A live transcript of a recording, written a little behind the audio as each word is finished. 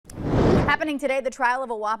Happening today, the trial of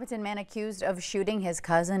a Wahpeton man accused of shooting his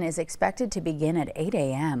cousin is expected to begin at 8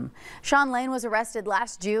 a.m. Sean Lane was arrested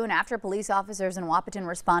last June after police officers in Wahpeton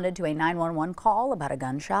responded to a 911 call about a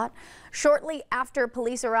gunshot. Shortly after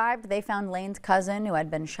police arrived, they found Lane's cousin, who had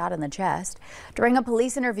been shot in the chest. During a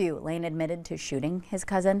police interview, Lane admitted to shooting his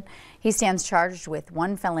cousin. He stands charged with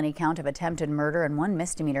one felony count of attempted murder and one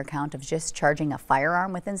misdemeanor count of just charging a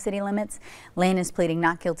firearm within city limits. Lane is pleading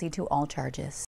not guilty to all charges.